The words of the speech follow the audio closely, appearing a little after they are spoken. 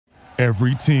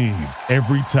Every team,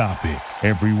 every topic,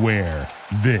 everywhere.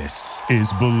 This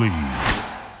is Believe.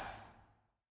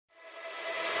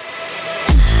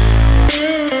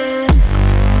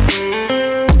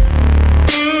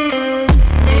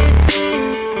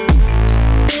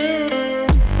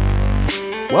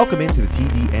 Welcome into the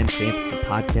TDN Fantasy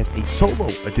Podcast, a solo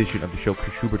edition of the show.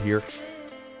 Chris Schubert here.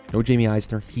 No Jamie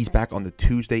Eisner. He's back on the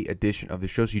Tuesday edition of the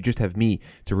show, so you just have me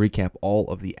to recap all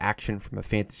of the action from a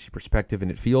fantasy perspective, and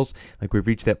it feels like we've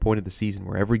reached that point of the season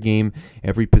where every game,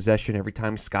 every possession, every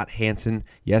time Scott Hanson,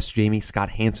 yes, Jamie,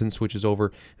 Scott Hanson switches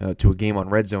over to a game on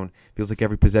Red Zone, feels like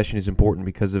every possession is important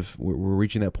because of we're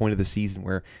reaching that point of the season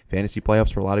where fantasy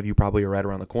playoffs for a lot of you probably are right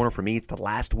around the corner. For me, it's the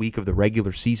last week of the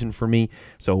regular season for me,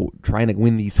 so trying to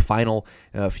win these final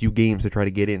few games to try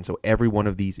to get in, so every one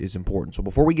of these is important. So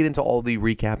before we get into all the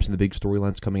recaps and the big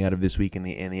storylines coming out of this week in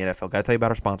the NFL, got to tell you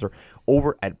about our sponsor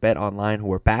over at BetOnline,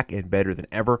 who are back and better than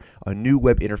ever. A new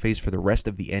web interface for the rest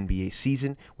of the NBA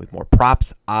season with more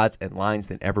props, odds, and lines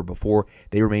than ever before.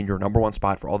 They remain your number one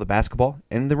spot for all the basketball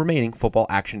and the remaining football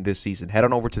action this season. Head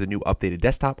on over to the new updated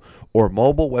desktop or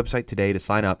mobile website today to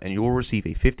sign up, and you will receive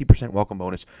a 50% welcome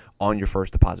bonus on your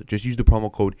first deposit. Just use the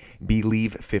promo code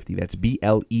BELIEVE50. That's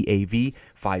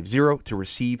BLEAV50 to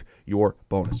receive your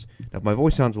bonus. Now, if my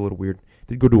voice sounds a little weird,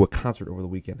 did go to a concert over the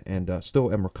weekend and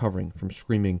still am recovering from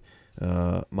screaming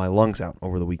my lungs out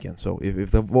over the weekend. So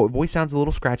if the voice sounds a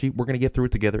little scratchy, we're going to get through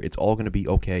it together. It's all going to be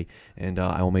okay, and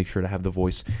I will make sure to have the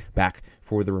voice back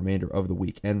for the remainder of the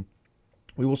week. And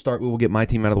we will get my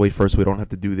team out of the way first, so we don't have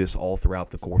to do this all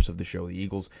throughout the course of the show. The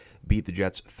Eagles beat the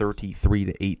Jets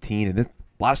 33-18, and a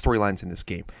lot of storylines in this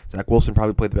game. Zach Wilson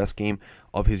probably played the best game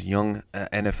of his young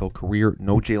NFL career.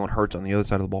 No Jalen Hurts on the other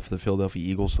side of the ball for the Philadelphia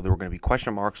Eagles, so there were going to be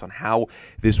question marks on how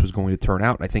this was going to turn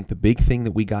out. I think the big thing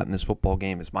that we got in this football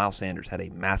game is Miles Sanders had a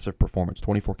massive performance,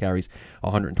 24 carries,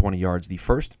 120 yards. The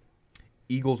first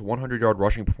Eagles 100-yard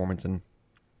rushing performance in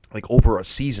like over a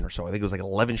season or so. I think it was like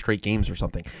 11 straight games or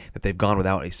something that they've gone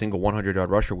without a single 100-yard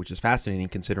rusher, which is fascinating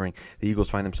considering the Eagles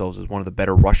find themselves as one of the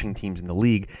better rushing teams in the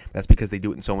league. That's because they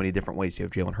do it in so many different ways. You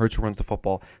have Jalen Hurts who runs the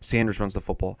football, Sanders runs the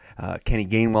football, Kenny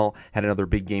Gainwell had another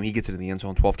big game. He gets it in the end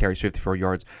zone, 12 carries, 54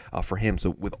 yards for him. So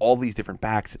with all these different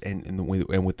backs and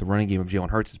with the running game of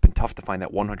Jalen Hurts, it's been tough to find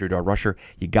that 100-yard rusher.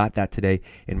 You got that today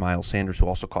in Miles Sanders, who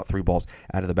also caught 3 balls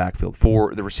out of the backfield.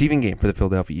 For the receiving game for the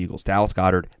Philadelphia Eagles, Dallas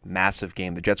Goedert, massive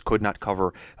game. The Jets could not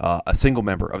cover a single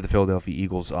member of the Philadelphia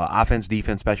Eagles offense,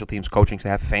 defense, special teams, coaching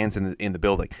staff, fans in the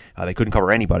building. They couldn't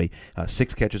cover anybody.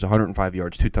 6 catches, 105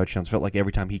 yards, 2 touchdowns. Felt like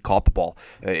every time he caught the ball,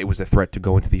 it was a threat to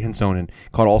go into the end zone, and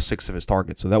caught all 6 of his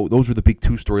targets. So those were the big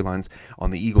 2 storylines on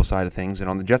the Eagles side of things. And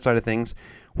on the Jets side of things,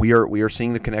 we are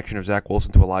seeing the connection of Zach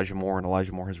Wilson to Elijah Moore, and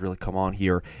Elijah Moore has really come on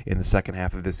here in the second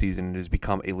half of this season and has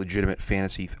become a legitimate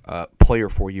fantasy player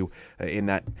for you in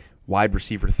that wide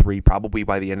receiver 3, probably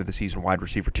by the end of the season, wide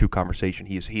receiver 2 conversation.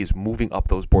 He is moving up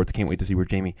those boards. Can't wait to see where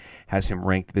Jamie has him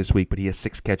ranked this week, but he has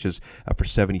 6 catches for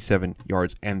 77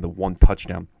 yards and the 1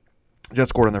 touchdown. Jets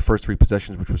scored on their first 3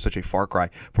 possessions, which was such a far cry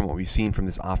from what we've seen from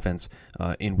this offense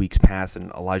in weeks past,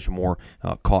 and Elijah Moore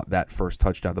caught that first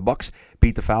touchdown. The Bucs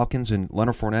beat the Falcons, and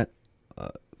Leonard Fournette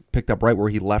picked up right where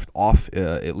he left off,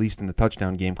 at least in the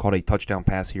touchdown game. Caught a touchdown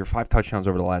pass here. 5 touchdowns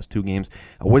over the last 2 games.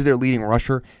 Was their leading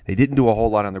rusher. They didn't do a whole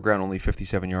lot on the ground, only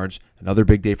 57 yards. Another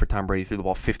big day for Tom Brady. Threw the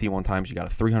ball 51 times. You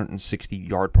got a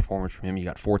 360-yard performance from him. You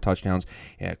got 4 touchdowns.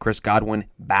 Chris Godwin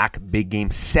back, big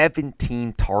game.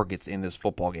 17 targets in this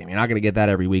football game. You're not going to get that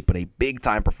every week, but a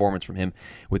big-time performance from him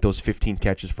with those 15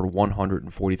 catches for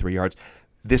 143 yards.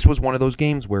 This was one of those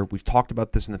games where we've talked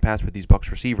about this in the past with these Bucs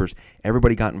receivers.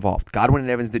 Everybody got involved. Godwin and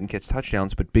Evans didn't catch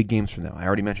touchdowns, but big games from them. I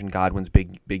already mentioned Godwin's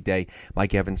big day.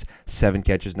 Mike Evans, 7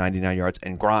 catches, 99 yards,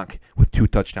 and Gronk with 2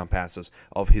 touchdown passes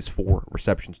of his 4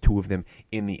 receptions, 2 of them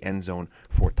in the end zone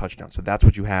for touchdowns. So that's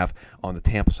what you have on the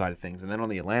Tampa side of things. And then on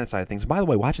the Atlanta side of things, by the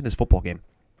way, watching this football game,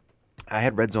 I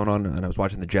had Red Zone on, and I was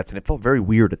watching the Jets, and it felt very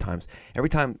weird at times. Every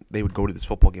time they would go to this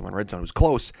football game on Red Zone, it was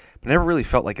close, but I never really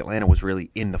felt like Atlanta was really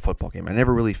in the football game. I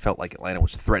never really felt like Atlanta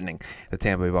was threatening the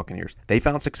Tampa Bay Buccaneers. They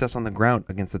found success on the ground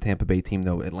against the Tampa Bay team,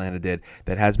 though, Atlanta did,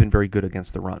 that has been very good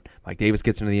against the run. Mike Davis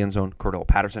gets into the end zone. Cordell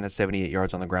Patterson has 78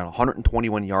 yards on the ground,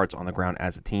 121 yards on the ground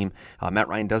as a team. Matt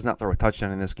Ryan does not throw a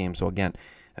touchdown in this game, so again,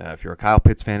 if you're a Kyle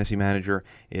Pitts fantasy manager,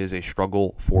 it is a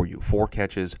struggle for you. 4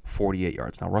 catches, 48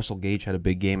 yards. Now, Russell Gage had a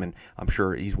big game, and I'm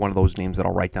sure he's one of those names that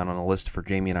I'll write down on a list for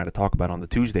Jamie and I to talk about on the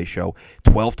Tuesday show.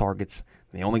 12 targets,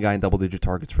 the only guy in double-digit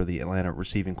targets for the Atlanta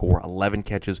receiving corps. 11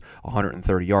 catches,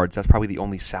 130 yards. That's probably the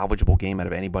only salvageable game out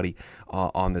of anybody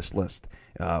on this list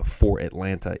for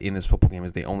Atlanta in this football game,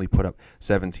 as they only put up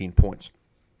 17 points.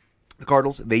 The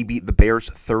Cardinals, they beat the Bears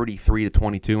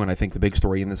 33-22, and I think the big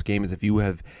story in this game is if you've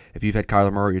had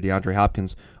Kyler Murray or DeAndre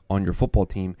Hopkins on your football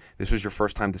team, this was your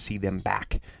first time to see them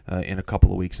back in a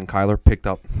couple of weeks, and Kyler picked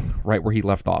up right where he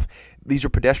left off. These are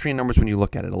pedestrian numbers when you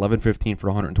look at it, 11-15 for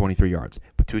 123 yards,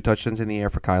 but 2 touchdowns in the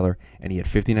air for Kyler, and he had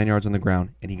 59 yards on the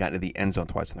ground, and he got into the end zone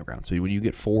twice on the ground. So when you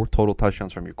get 4 total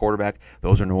touchdowns from your quarterback,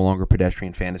 those are no longer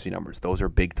pedestrian fantasy numbers. Those are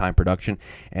big-time production,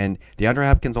 and DeAndre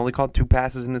Hopkins only caught 2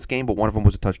 passes in this game, but one of them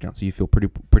was a touchdown, so you feel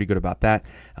pretty good about that.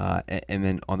 And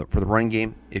then for the running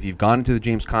game, if you've gone into the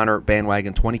James Conner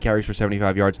bandwagon, 20 carries for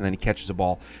 75 yards, and then he catches the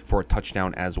ball for a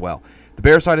touchdown as well. The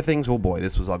Bears side of things, oh boy,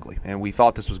 this was ugly. And we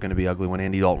thought this was going to be ugly when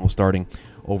Andy Dalton was starting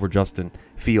over Justin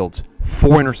Fields.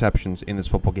 4 interceptions in this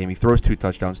football game. He throws 2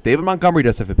 touchdowns. David Montgomery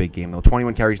does have a big game, though.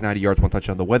 21 carries, 90 yards, 1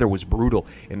 touchdown. The weather was brutal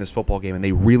in this football game, and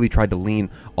they really tried to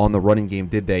lean on the running game,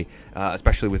 did they?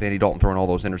 Especially with Andy Dalton throwing all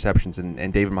those interceptions,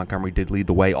 and David Montgomery did lead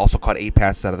the way. Also caught 8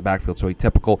 passes out of the backfield, so a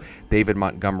typical David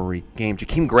Montgomery game.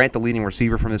 Jakeem Grant, the leading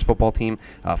receiver from this football team,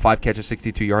 5 catches,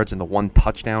 62 yards, and the 1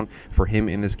 touchdown for him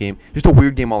in this game. Just a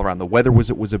weird game all around. The weather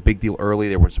was a big deal early.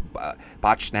 There was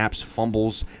botched snaps,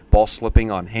 fumbles, ball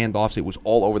slipping on handoffs. It was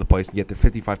all over the place, and yet the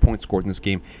 55 points scored in this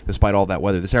game despite all that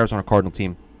weather. This Arizona Cardinal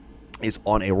team is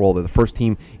on a roll. They're the first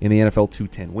team in the NFL to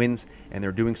 10 wins, and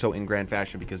they're doing so in grand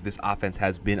fashion because this offense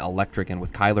has been electric. And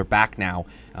with Kyler back now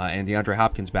and DeAndre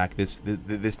Hopkins back, this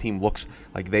team looks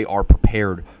like they are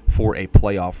prepared for a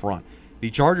playoff run. The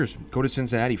Chargers go to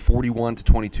Cincinnati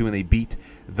 41-22, and they beat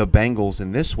the Bengals.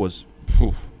 And this was,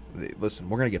 listen,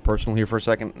 we're going to get personal here for a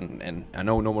second, and I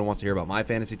know no one wants to hear about my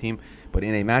fantasy team, but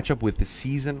in a matchup with the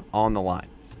season on the line,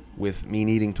 with me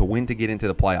needing to win to get into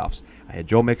the playoffs, I had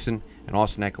Joe Mixon and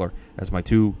Austin Eckler as my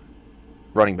 2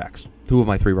 running backs. 2 of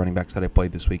my 3 running backs that I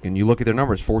played this week. And you look at their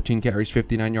numbers, 14 carries,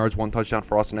 59 yards, 1 touchdown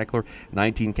for Austin Eckler,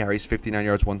 19 carries, 59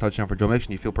 yards, 1 touchdown for Joe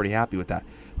Mixon. You feel pretty happy with that.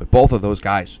 But both of those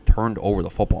guys turned over the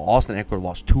football. Austin Eckler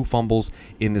lost 2 fumbles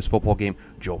in this football game.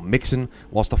 Joe Mixon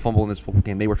lost a fumble in this football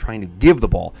game. They were trying to give the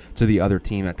ball to the other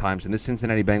team at times. And this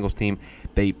Cincinnati Bengals team,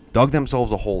 they dug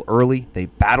themselves a hole early. They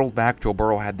battled back. Joe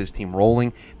Burrow had this team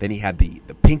rolling. Then he had the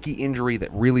pinky injury that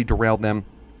really derailed them.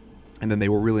 And then they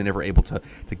were really never able to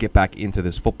get back into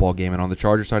this football game. And on the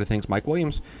Chargers side of things, Mike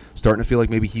Williams starting to feel like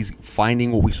maybe he's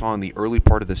finding what we saw in the early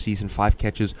part of the season. 5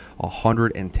 catches,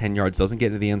 110 yards. Doesn't get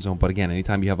into the end zone, but again,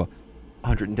 anytime you have a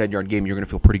 110-yard game, you're going to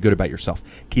feel pretty good about yourself.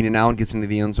 Keenan Allen gets into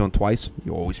the end zone twice.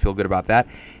 You always feel good about that.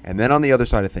 And then on the other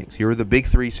side of things, here are the big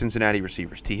 3 Cincinnati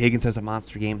receivers. T. Higgins has a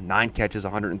monster game, 9 catches,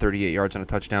 138 yards and a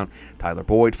touchdown. Tyler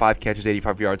Boyd, 5 catches,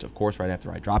 85 yards, of course, right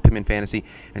after I dropped him in fantasy.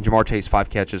 And Jamar Chase, 5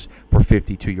 catches for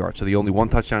 52 yards. So the only 1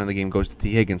 touchdown in the game goes to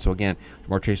T. Higgins. So again,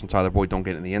 Jamar Chase and Tyler Boyd don't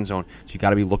get in the end zone. So you got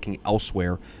to be looking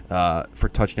elsewhere for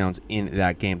touchdowns in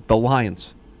that game. The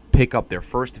Lions pick up their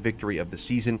first victory of the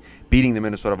season, beating the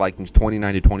Minnesota Vikings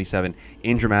 29-27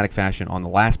 in dramatic fashion on the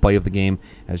last play of the game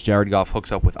as Jared Goff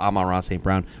hooks up with Amon-Ra St.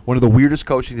 Brown. One of the weirdest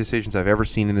coaching decisions I've ever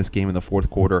seen in this game in the fourth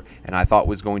quarter, and I thought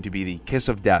was going to be the kiss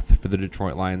of death for the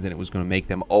Detroit Lions, and it was going to make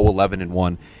them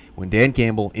 0-11-1. When Dan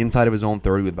Campbell, inside of his own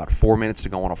 30 with about 4 minutes to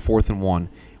go on a 4th and 1,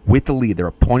 with the lead, they're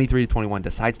up 23-21,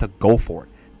 decides to go for it.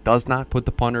 Does not put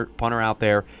the punter out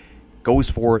there.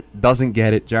 Goes for it, doesn't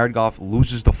get it. Jared Goff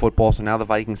loses the football, so now the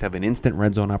Vikings have an instant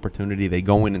red zone opportunity. They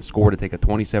go in and score to take a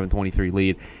 27-23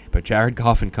 lead, but Jared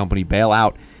Goff and company bail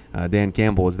out Dan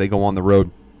Campbell as they go on the road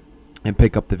and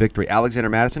pick up the victory. Alexander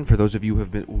Mattison, for those of you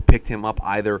who picked him up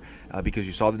either because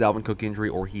you saw the Dalvin Cook injury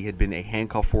or he had been a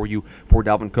handcuff for you for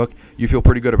Dalvin Cook, you feel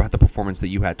pretty good about the performance that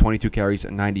you had. 22 carries,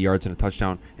 90 yards, and a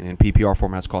touchdown. And in PPR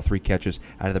format, has caught 3 catches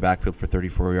out of the backfield for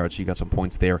 34 yards, so you got some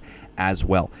points there as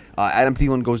well. Adam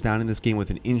Thielen goes down in this game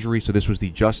with an injury, so this was the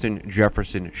Justin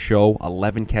Jefferson show.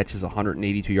 11 catches,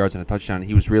 182 yards, and a touchdown.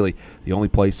 He was really the only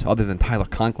place, other than Tyler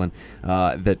Conklin,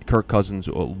 that Kirk Cousins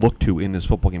looked to in this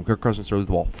football game. Kirk Cousins throws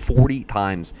the ball 40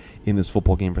 times in this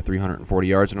football game for 340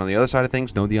 yards. And on the other side of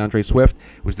things, no DeAndre Swift.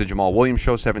 It was the Jamal Williams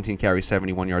show, 17 carries,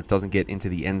 71 yards, doesn't get into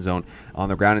the end zone on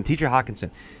the ground. And TJ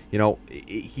Hawkinson, you know,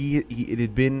 it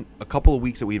had been a couple of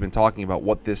weeks that we had been talking about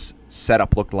what this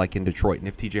setup looked like in Detroit, and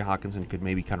if TJ Hawkinson could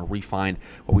maybe kind of refine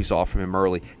what we saw from him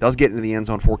early. Does get into the end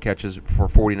zone, 4 catches for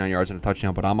 49 yards and a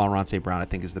touchdown, but Amon-Ra St. Brown, I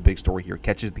think, is the big story here.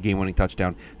 Catches the game-winning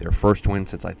touchdown, their first win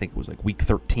since I think it was like week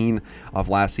 13 of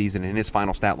last season, and his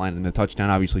final stat line in the touchdown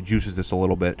obviously juices this a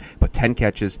little bit, but 10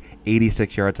 catches,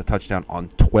 86 yards, a touchdown on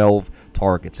 12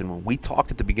 targets. And when we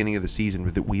talked at the beginning of the season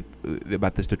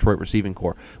about this Detroit receiving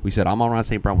core, we said Amon-Ra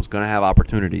St. Brown was going to have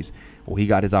opportunities. Well, he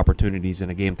got his opportunities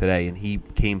in a game today, and he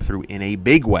came through in a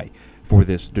big way for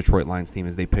this Detroit Lions team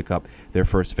as they pick up their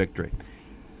first victory.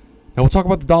 Now we'll talk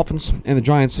about the Dolphins and the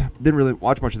Giants. Didn't really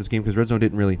watch much of this game because Red Zone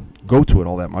didn't really go to it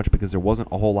all that much because there wasn't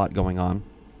a whole lot going on.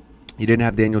 You didn't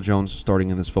have Daniel Jones starting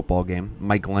in this football game.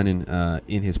 Mike Glennon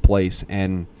in his place.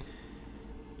 And,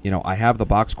 I have the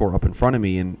box score up in front of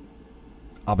me, and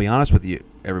I'll be honest with you,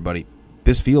 everybody.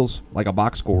 This feels like a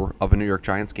box score of a New York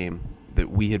Giants game that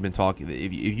we had been talking.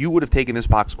 If you would have taken this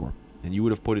box score and you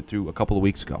would have put it through a couple of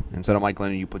weeks ago, instead of Mike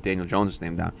Glennon, you put Daniel Jones'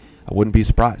 name down, I wouldn't be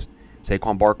surprised.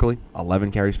 Saquon Barkley,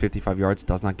 11 carries, 55 yards,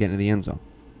 does not get into the end zone.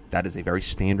 That is a very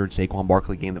standard Saquon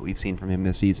Barkley game that we've seen from him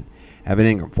this season. Evan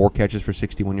Ingram, 4 catches for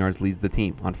 61 yards, leads the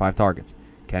team on 5 targets.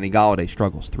 Kenny Golladay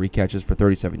struggles, 3 catches for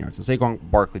 37 yards. So Saquon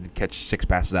Barkley did catch 6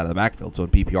 passes out of the backfield, so in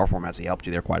PPR format, he helped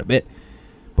you there quite a bit.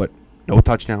 But no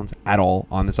touchdowns at all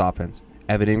on this offense.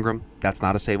 Evan Ingram, that's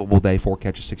not a savable day, 4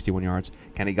 catches, 61 yards.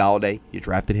 Kenny Golladay, you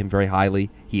drafted him very highly.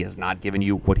 He has not given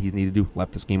you what he's needed to do,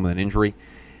 left this game with an injury.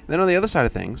 And then on the other side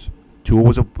of things, Tua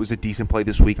was a decent play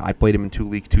this week. I played him in 2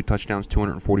 leagues, 2 touchdowns,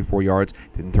 244 yards.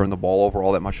 Didn't turn the ball over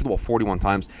all that much. Threw the ball 41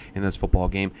 times in this football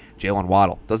game. Jalen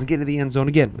Waddle doesn't get into the end zone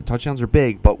again. The touchdowns are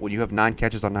big, but when you have 9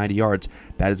 catches on 90 yards,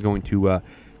 that is going to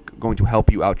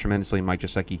help you out tremendously. Mike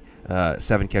Gesicki,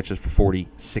 7 catches for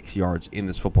 46 yards in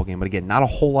this football game. But again, not a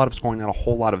whole lot of scoring, not a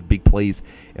whole lot of big plays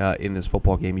in this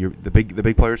football game. The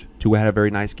big players, Tua had a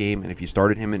very nice game, and if you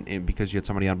started him and because you had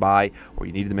somebody on bye or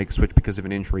you needed to make a switch because of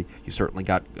an injury, you certainly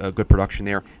got good production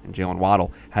there. And Jalen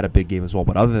Waddle had a big game as well.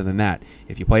 But other than that,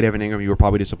 if you played Evan Ingram, you were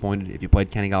probably disappointed. If you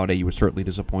played Kenny Golladay, you were certainly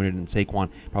disappointed. And Saquon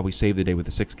probably saved the day with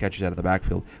the 6 catches out of the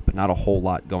backfield, but not a whole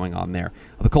lot going on there.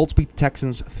 The Colts beat the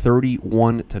Texans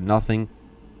 31-0.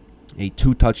 A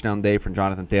 2-touchdown day from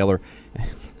Jonathan Taylor.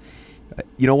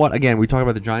 You know what? Again, we talk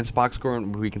about the Giants box score,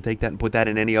 and we can take that and put that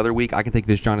in any other week. I can take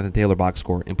this Jonathan Taylor box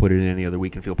score and put it in any other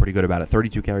week and feel pretty good about it.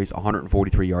 32 carries,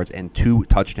 143 yards, and 2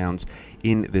 touchdowns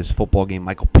in this football game.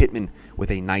 Michael Pittman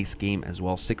with a nice game as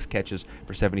well. 6 catches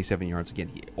for 77 yards.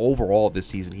 Again, overall this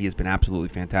season, he has been absolutely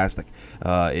fantastic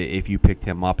if you picked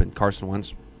him up. And Carson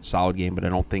Wentz, solid game, but I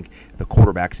don't think the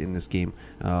quarterbacks in this game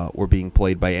were being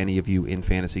played by any of you in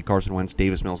fantasy. Carson Wentz,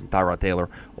 Davis Mills, and Tyrod Taylor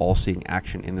all seeing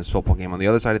action in this football game. On the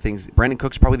other side of things, Brandon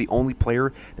Cook's probably the only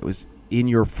player that was in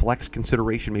your flex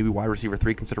consideration, maybe wide receiver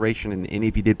 3 consideration, and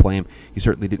if you did play him, you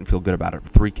certainly didn't feel good about it.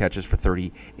 3 catches for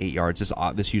 38 yards.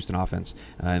 This Houston offense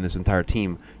and this entire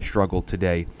team struggled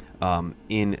today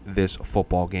in this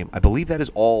football game. I believe that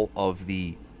is all of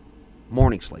the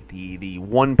morning slate, the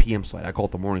 1 p.m. slate. I call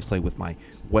it the morning slate with my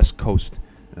West Coast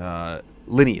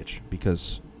lineage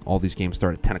because all these games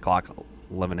start at 10 o'clock,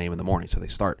 11 a.m. in the morning, so they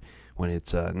start when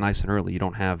it's nice and early. You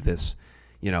don't have this,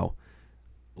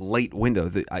 late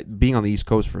window. Being on the East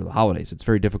Coast for the holidays, it's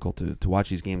very difficult to watch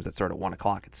these games that start at 1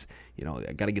 o'clock. It's,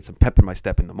 I got to get some pep in my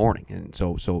step in the morning, and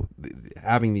so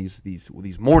having these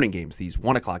morning games, these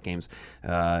 1 o'clock games,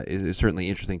 is certainly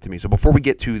interesting to me. So before we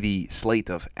get to the slate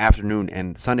of afternoon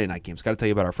and Sunday night games, got to tell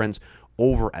you about our friends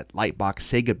over at Lightbox.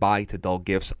 Say goodbye to dull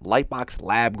gifts. Lightbox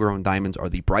lab-grown diamonds are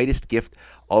the brightest gift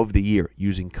of the year.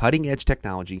 Using cutting-edge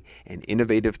technology and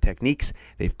innovative techniques,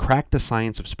 they've cracked the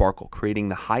science of sparkle, creating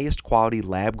the highest quality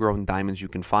lab-grown diamonds you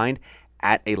can find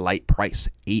at a light price,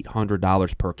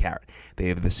 $800 per carat. They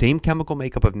have the same chemical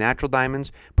makeup of natural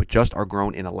diamonds, but just are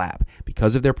grown in a lab.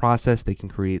 Because of their process, they can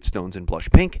create stones in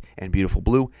blush pink and beautiful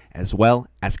blue, as well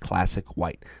as classic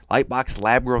white. Lightbox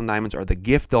lab-grown diamonds are the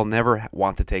gift they'll never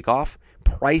want to take off,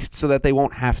 priced so that they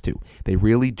won't have to. They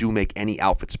really do make any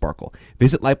outfit sparkle.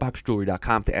 Visit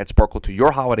lightboxjewelry.com to add sparkle to your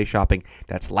holiday shopping.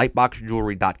 That's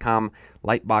lightboxjewelry.com.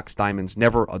 Lightbox diamonds,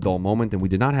 never a dull moment. And we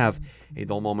did not have a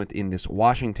dull moment in this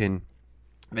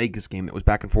Washington-Vegas game that was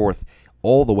back and forth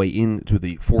all the way into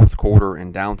the fourth quarter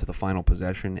and down to the final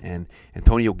possession. And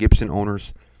Antonio Gibson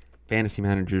owners, fantasy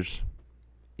managers,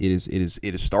 it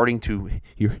is starting to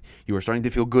you are starting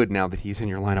to feel good now that he's in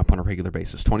your lineup on a regular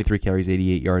basis. 23 carries,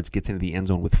 88 yards, gets into the end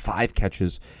zone with 5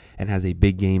 catches, and has a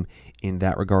big game in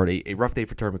that regard. A rough day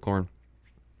for Terry McLaurin.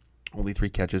 Only 3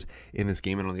 catches in this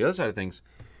game. And on the other side of things,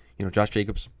 Josh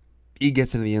Jacobs, he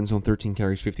gets into the end zone, 13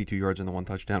 carries, 52 yards, and the 1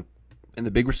 touchdown. And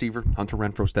the big receiver, Hunter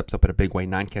Renfrow, steps up in a big way,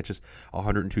 9 catches,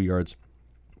 102 yards.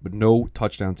 But no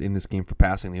touchdowns in this game for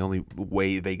passing. The only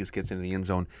way Vegas gets into the end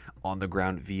zone on the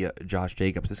ground via Josh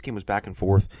Jacobs. This game was back and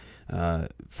forth.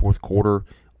 Fourth quarter,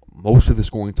 most of the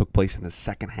scoring took place in the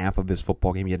second half of this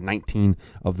football game. He had 19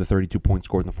 of the 32 points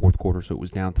scored in the fourth quarter, so it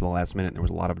was down to the last minute. There was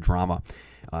a lot of drama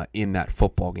in that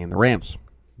football game. The Rams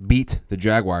beat the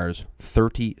Jaguars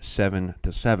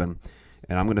 37-7.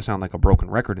 And I'm going to sound like a broken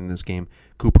record in this game.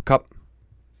 Cooper Kupp,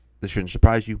 this shouldn't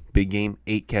surprise you. Big game,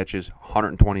 8 catches,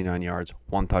 129 yards,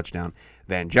 1 touchdown.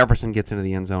 Van Jefferson gets into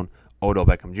the end zone, Odell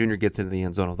Beckham Jr. gets into the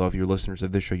end zone, although if you're listeners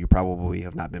of this show, you probably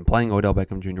have not been playing Odell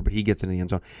Beckham Jr., but he gets into the end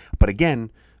zone. But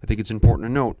again, I think it's important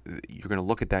to note, you're going to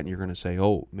look at that and you're going to say,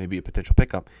 oh, maybe a potential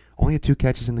pickup. Only had 2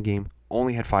 catches in the game,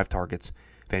 only had 5 targets.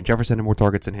 Van Jefferson had more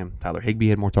targets than him. Tyler Higbee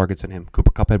had more targets than him.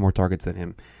 Cooper Kupp had more targets than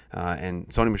him. And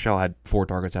Sony Michel had 4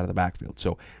 targets out of the backfield.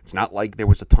 So it's not like there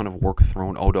was a ton of work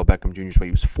thrown Odell Beckham Jr.'s way.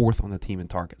 He was 4th on the team in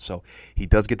targets. So he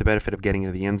does get the benefit of getting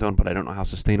into the end zone, but I don't know how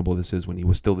sustainable this is when he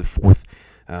was still the 4th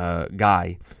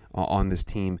guy on this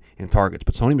team in targets.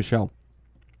 But Sony Michel,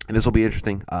 and this will be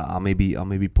interesting. I'll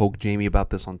maybe poke Jamie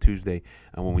about this on Tuesday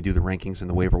when we do the rankings in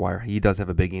the waiver wire. He does have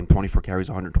a big game, 24 carries,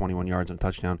 121 yards, and a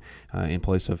touchdown in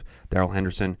place of Darrell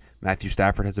Henderson. Matthew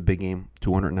Stafford has a big game,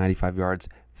 295 yards,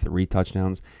 3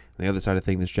 touchdowns. On the other side of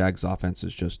things, this Jags offense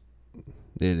is just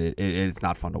it's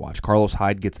not fun to watch. Carlos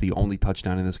Hyde gets the only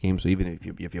touchdown in this game, so even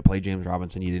if you play James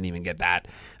Robinson, you didn't even get that.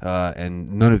 And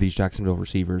none of these Jacksonville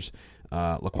receivers.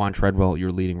 Laquan Treadwell,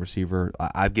 your leading receiver.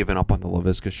 I've given up on the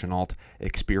Laviska Shenault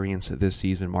experience this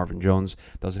season. Marvin Jones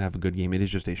doesn't have a good game. It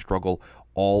is just a struggle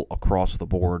all across the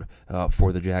board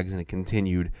for the Jags, and it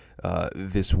continued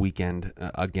this weekend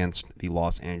against the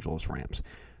Los Angeles Rams.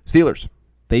 Steelers,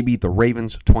 they beat the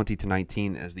Ravens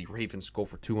 20-19 as the Ravens go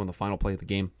for 2 on the final play of the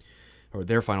game, or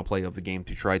their final play of the game,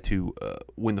 to try to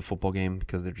win the football game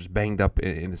because they're just banged up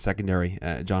in the secondary.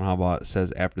 John Harbaugh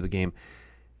says after the game,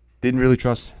 didn't really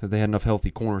trust that they had enough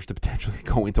healthy corners to potentially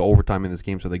go into overtime in this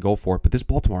game, so they go for it. But this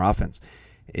Baltimore offense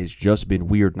has just been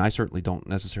weird, and I certainly don't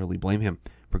necessarily blame him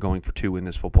for going for 2 in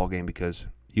this football game because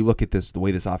you look at this, the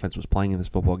way this offense was playing in this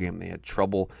football game, they had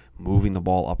trouble moving the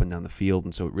ball up and down the field,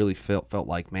 and so it really felt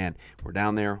like, man, we're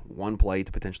down there, 1 play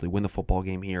to potentially win the football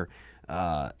game here.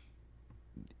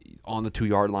 On the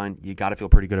 2-yard line, you got to feel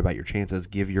pretty good about your chances.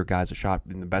 Give your guys a shot.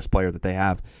 And the best player that they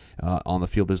have on the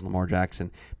field is Lamar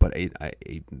Jackson. But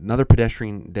another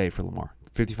pedestrian day for Lamar.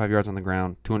 55 yards on the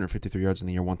ground, 253 yards in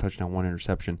the air, 1 touchdown, 1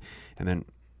 interception. And then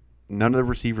none of the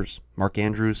receivers. Mark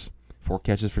Andrews, 4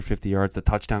 catches for 50 yards. The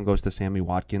touchdown goes to Sammy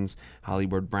Watkins.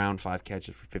 Hollywood Brown, 5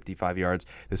 catches for 55 yards.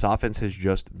 This offense has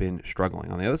just been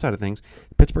struggling. On the other side of things,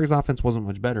 Pittsburgh's offense wasn't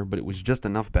much better, but it was just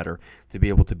enough better to be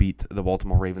able to beat the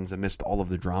Baltimore Ravens amidst all of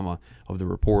the drama of the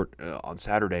report on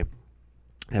Saturday.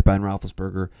 At Ben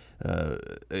Roethlisberger,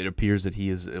 it appears that he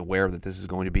is aware that this is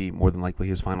going to be more than likely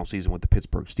his final season with the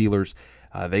Pittsburgh Steelers.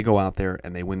 They go out there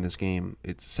and they win this game.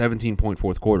 It's 17-point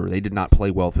fourth quarter. They did not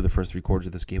play well through the first 3 quarters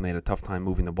of this game. They had a tough time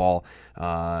moving the ball.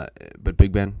 But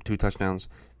Big Ben, 2 touchdowns.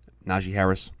 Najee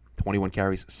Harris, 21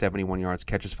 carries, 71 yards,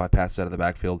 catches 5 passes out of the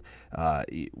backfield.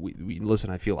 Listen,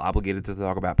 I feel obligated to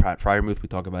talk about Pat Freiermuth. We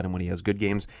talk about him when he has good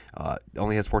games.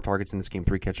 Only has 4 targets in this game,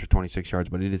 3 catches for 26 yards,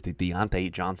 but it is the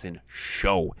Deontay Johnson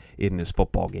show in this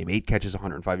football game. 8 catches,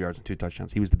 105 yards, and 2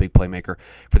 touchdowns. He was the big playmaker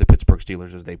for the Pittsburgh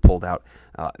Steelers as they pulled out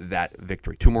that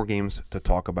victory. 2 more games to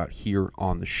talk about here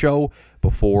on the show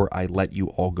before I let you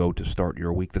all go to start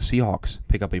your week. The Seahawks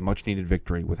pick up a much-needed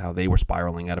victory with how they were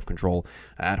spiraling out of control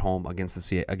at home against the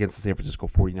San Francisco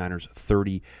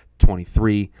 49ers,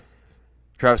 30-23.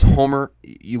 Travis Homer,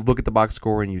 you look at the box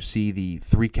score and you see the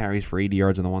 3 carries for 80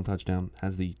 yards and the 1 touchdown.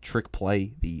 Has the trick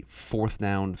play, the 4th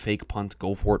down fake punt,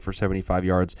 go for it for 75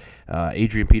 yards.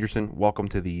 Adrian Peterson, welcome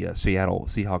to the Seattle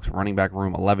Seahawks running back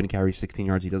room. 11 carries, 16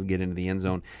 yards. He doesn't get into the end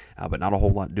zone, but not a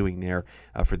whole lot doing there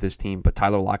for this team. But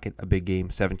Tyler Lockett, a big game,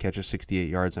 7 catches, 68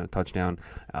 yards and a touchdown.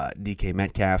 DK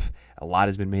Metcalf, a lot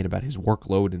has been made about his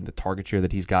workload and the target share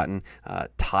that he's gotten.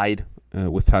 Tied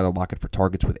with Tyler Lockett for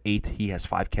targets with 8. He has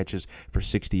 5 catches for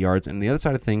 60 yards. And the other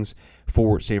side of things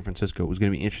for San Francisco, it was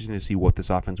going to be interesting to see what this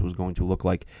offense was going to look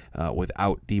like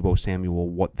without Deebo Samuel,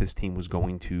 what this team was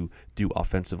going to do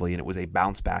offensively. And it was a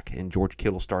bounce back, and George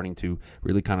Kittle starting to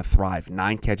really kind of thrive.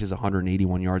 9 catches,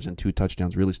 181 yards, and 2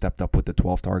 touchdowns. Really stepped up with the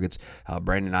 12 targets.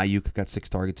 Brandon Ayuk got 6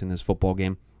 targets in this football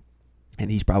game. And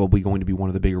he's probably going to be one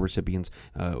of the bigger recipients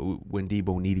when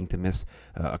Deebo needing to miss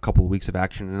a couple of weeks of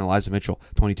action. And Elijah Mitchell,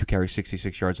 22 carries,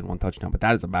 66 yards, and 1 touchdown. But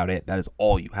that is about it. That is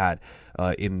all you had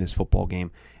in this football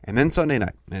game. And then Sunday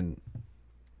night, and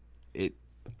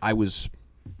I was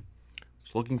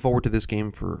looking forward to this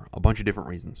game for a bunch of different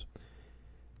reasons.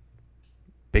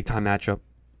 Big-time matchup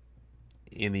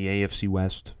in the AFC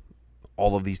West.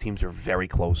 All of these teams are very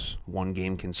close. One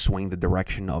game can swing the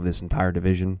direction of this entire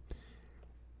division.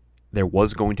 There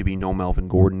was going to be no Melvin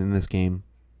Gordon in this game,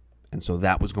 and so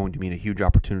that was going to mean a huge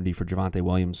opportunity for Javonte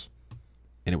Williams,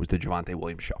 and it was the Javonte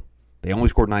Williams show. They only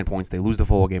scored 9 points. They lose the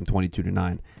football game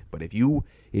 22-9. But if you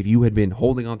had been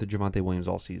holding on to Javonte Williams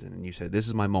all season and you said, this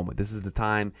is my moment, this is the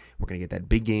time, we're going to get that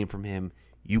big game from him,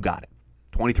 you got it.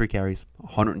 23 carries,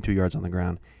 102 yards on the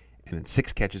ground, and then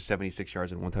 6 catches, 76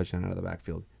 yards, and 1 touchdown out of the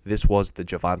backfield. This was the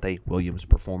Javonte Williams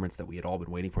performance that we had all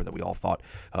been waiting for, that we all thought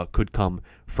could come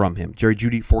from him. Jerry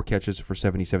Jeudy, 4 catches for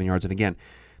 77 yards, and again,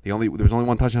 there was only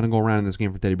 1 touchdown to go around in this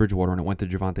game for Teddy Bridgewater, and it went to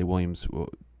Javonte Williams.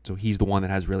 So he's the one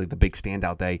that has really the big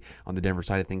standout day on the Denver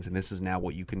side of things, and this is now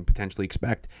what you can potentially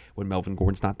expect when Melvin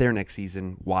Gordon's not there next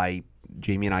season. Why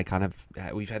Jamie and I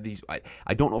we've had these,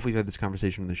 I don't know if we've had this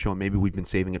conversation on the show, and maybe we've been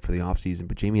saving it for the offseason,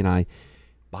 but Jamie and I,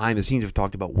 behind the scenes, have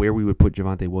talked about where we would put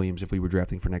Javonte Williams if we were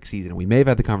drafting for next season. And we may have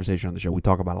had the conversation on the show. We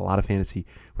talk about a lot of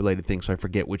fantasy-related things, so I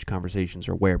forget which conversations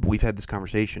are where. But we've had this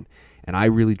conversation, and I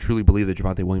really, truly believe that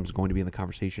Javonte Williams is going to be in the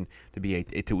conversation to be an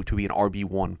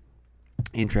RB1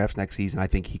 in drafts next season. I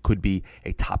think he could be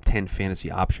a top 10 fantasy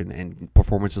option, and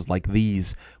performances like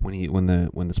these, when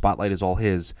the spotlight is all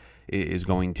his, is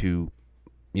going to,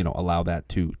 allow that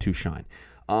to shine.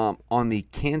 On the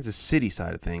Kansas City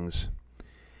side of things,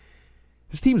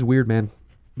 this team's weird, man.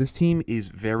 This team is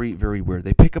very, very weird.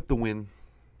 They pick up the win.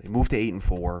 They move to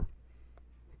 8-4.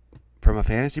 From a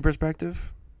fantasy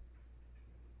perspective,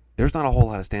 there's not a whole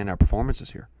lot of standout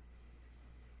performances here.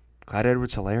 Clyde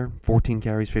Edwards-Helaire, 14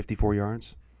 carries, 54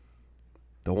 yards.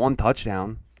 The 1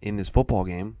 touchdown in this football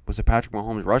game was a Patrick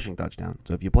Mahomes rushing touchdown.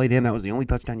 So if you played him, that was the only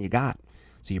touchdown you got.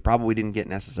 So you probably didn't get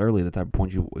necessarily the type of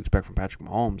points you expect from Patrick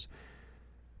Mahomes.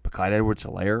 But Clyde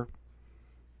Edwards-Helaire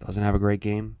doesn't have a great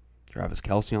game. Travis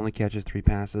Kelce only catches 3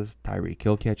 passes. Tyreek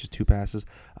Hill catches 2 passes.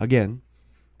 Again,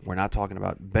 we're not talking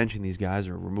about benching these guys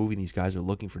or removing these guys or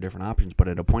looking for different options, but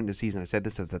at a point in the season, I said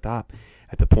this at the top,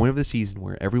 at the point of the season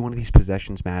where every one of these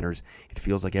possessions matters, it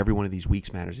feels like every one of these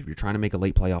weeks matters. If you're trying to make a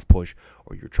late playoff push,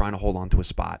 or you're trying to hold on to a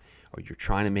spot, or you're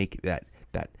trying to make that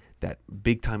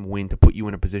big-time win to put you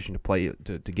in a position to play,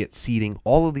 to get seeding,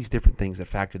 all of these different things that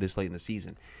factor this late in the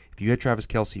season. If you had Travis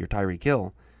Kelce or Tyreek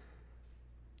Hill,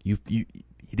 you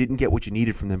didn't get what you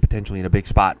needed from them potentially in a big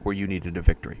spot where you needed a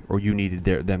victory or you needed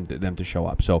them to show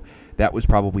up. So that was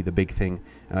probably the big thing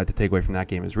to take away from that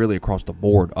game, is really across the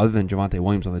board. Other than Javonte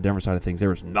Williams on the Denver side of things, there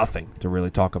was nothing to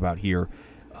really talk about here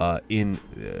in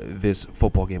this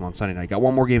football game on Sunday night. Got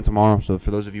one more game tomorrow, so for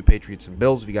those of you Patriots and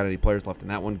Bills, if you got any players left in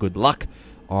that one, good luck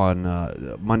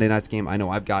on Monday night's game. I know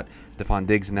I've got Stephon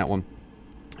Diggs in that one.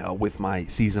 With my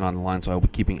season on the line, so I'll be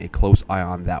keeping a close eye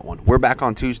on that one. We're back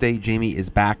on Tuesday. Jamie is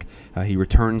back. He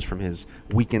returns from his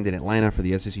weekend in Atlanta for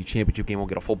the SEC Championship game. We'll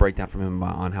get a full breakdown from him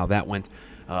on how that went.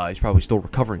 He's probably still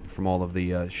recovering from all of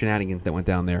the shenanigans that went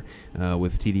down there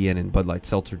with TDN and Bud Light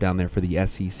Seltzer down there for the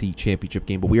SEC Championship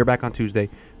game. But we are back on Tuesday.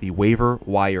 The waiver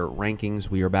wire rankings.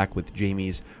 We are back with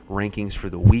Jamie's rankings for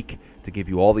the week to give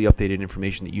you all the updated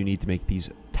information that you need to make these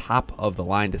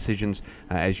top-of-the-line decisions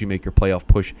as you make your playoff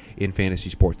push in fantasy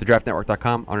sports.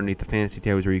 TheDraftNetwork.com, underneath the fantasy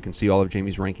tab, is where you can see all of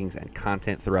Jamie's rankings and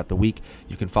content throughout the week.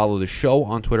 You can follow the show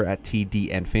on Twitter at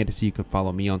TDNFantasy. You can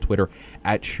follow me on Twitter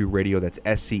at Shoe Radio. That's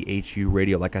SCHU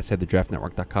Radio. Like I said,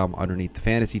 TheDraftNetwork.com, underneath the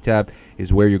fantasy tab,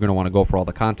 is where you're going to want to go for all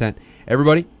the content.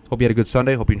 Everybody, hope you had a good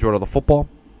Sunday. Hope you enjoyed all the football.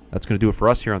 That's going to do it for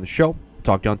us here on the show. We'll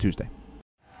talk to you on Tuesday.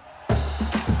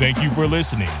 Thank you for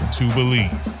listening to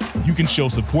Believe. You can show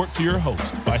support to your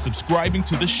host by subscribing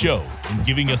to the show and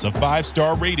giving us a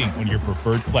 5-star rating on your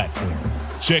preferred platform.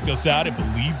 Check us out at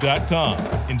Believe.com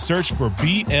and search for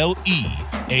BLEAV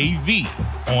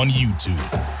on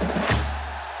YouTube.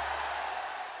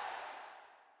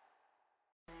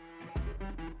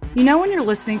 You know when you're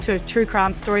listening to a true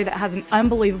crime story that has an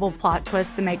unbelievable plot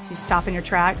twist that makes you stop in your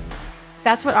tracks?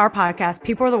 That's what our podcast,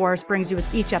 People Are the Worst, brings you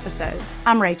with each episode.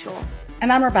 I'm Rachel.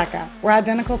 And I'm Rebecca. We're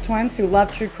identical twins who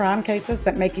love true crime cases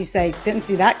that make you say, didn't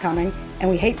see that coming, and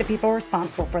we hate the people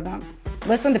responsible for them.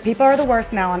 Listen to People Are the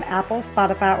Worst now on Apple,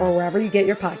 Spotify, or wherever you get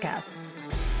your podcasts.